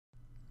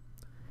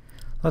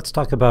Let's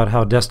talk about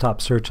how desktop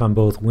search on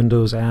both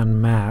Windows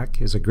and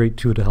Mac is a great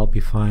tool to help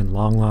you find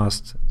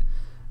long-lost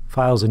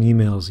files and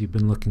emails you've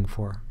been looking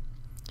for.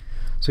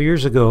 So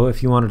years ago,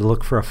 if you wanted to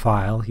look for a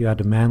file, you had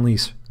to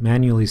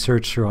manually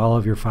search through all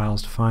of your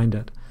files to find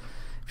it.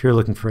 If you're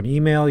looking for an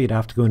email, you'd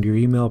have to go into your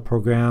email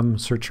program,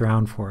 search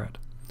around for it.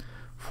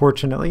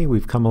 Fortunately,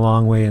 we've come a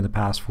long way in the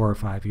past 4 or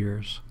 5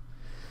 years.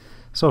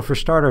 So for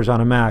starters,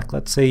 on a Mac,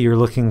 let's say you're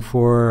looking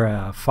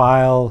for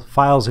files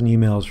and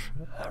emails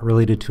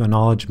related to a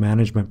knowledge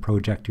management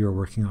project you're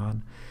working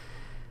on.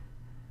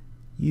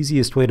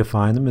 Easiest way to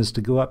find them is to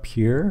go up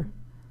here,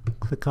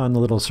 click on the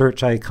little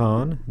search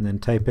icon, and then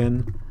type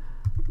in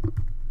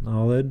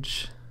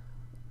knowledge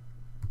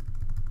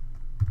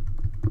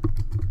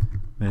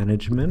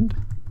management.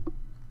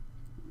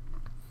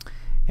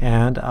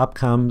 And up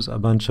comes a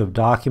bunch of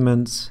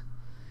documents,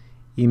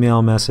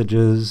 email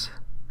messages,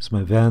 some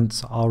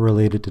events, all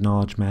related to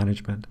knowledge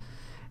management.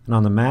 And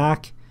on the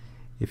Mac,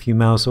 if you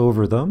mouse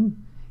over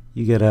them,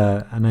 you get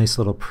a nice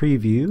little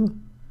preview.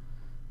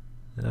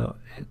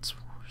 It's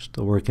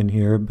still working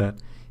here, but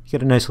you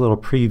get a nice little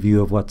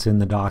preview of what's in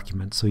the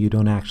document, so you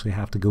don't actually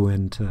have to go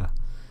in to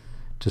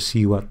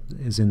see what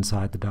is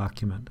inside the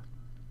document.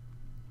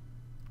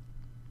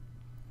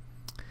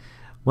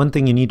 One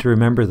thing you need to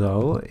remember,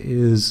 though,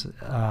 is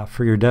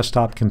for your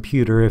desktop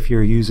computer, if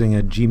you're using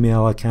a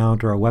Gmail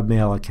account or a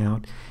webmail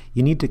account,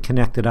 you need to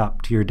connect it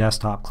up to your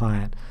desktop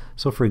client.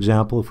 So for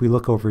example, if we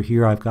look over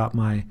here, I've got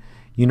my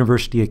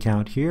university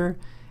account here,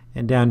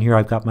 and down here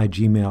I've got my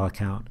Gmail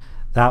account.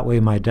 That way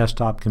my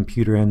desktop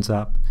computer ends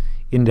up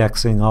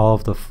indexing all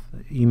of the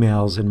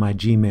emails in my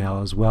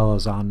Gmail as well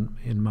as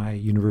in my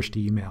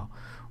university email,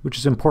 which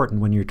is important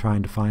when you're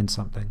trying to find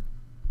something.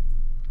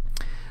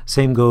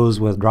 Same goes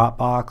with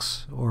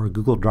Dropbox or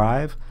Google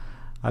Drive.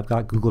 I've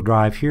got Google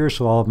Drive here,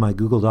 so all of my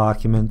Google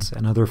documents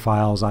and other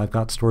files I've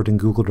got stored in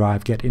Google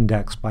Drive get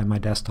indexed by my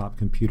desktop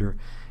computer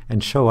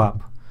and show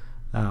up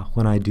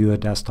when I do a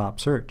desktop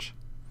search.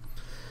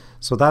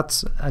 So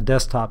that's a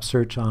desktop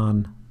search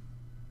on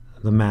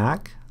the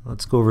Mac.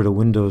 Let's go over to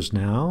Windows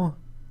now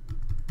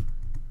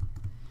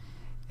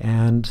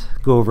and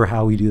go over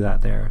how we do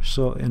that there.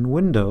 So in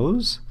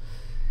Windows,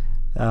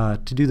 to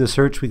do the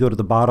search, we go to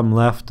the bottom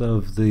left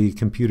of the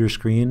computer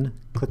screen,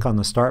 click on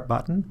the Start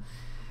button,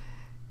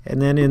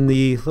 and then in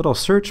the little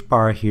search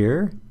bar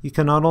here, you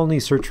can not only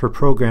search for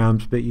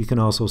programs, but you can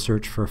also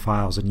search for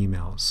files and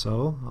emails.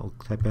 So I'll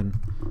type in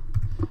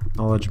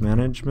knowledge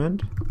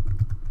management.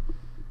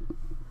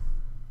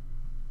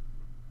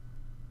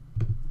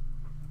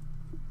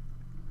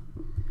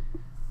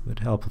 Would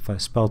help if I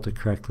spelt it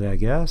correctly, I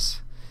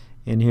guess.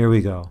 And here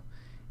we go.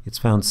 It's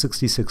found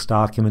 66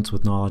 documents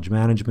with knowledge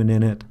management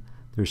in it.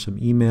 There's some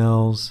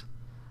emails,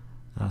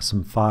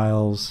 some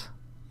files,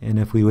 and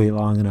if we wait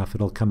long enough,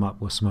 it'll come up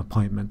with some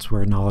appointments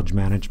where knowledge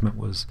management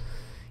was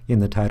in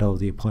the title of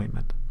the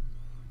appointment.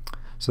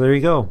 So there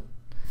you go.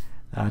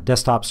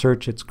 Desktop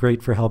search, it's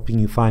great for helping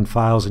you find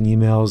files and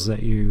emails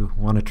that you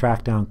want to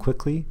track down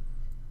quickly.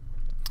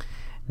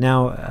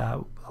 Now,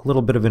 a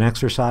little bit of an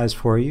exercise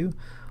for you.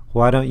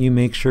 Why don't you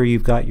make sure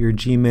you've got your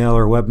Gmail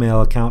or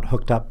webmail account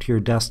hooked up to your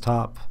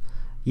desktop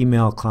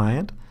email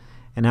client,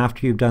 and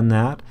after you've done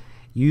that,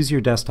 use your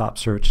desktop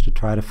search to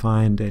try to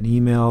find an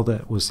email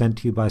that was sent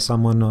to you by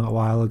someone a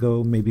while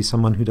ago, maybe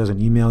someone who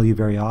doesn't email you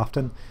very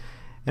often,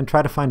 and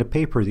try to find a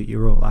paper that you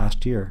wrote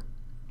last year.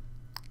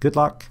 Good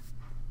luck.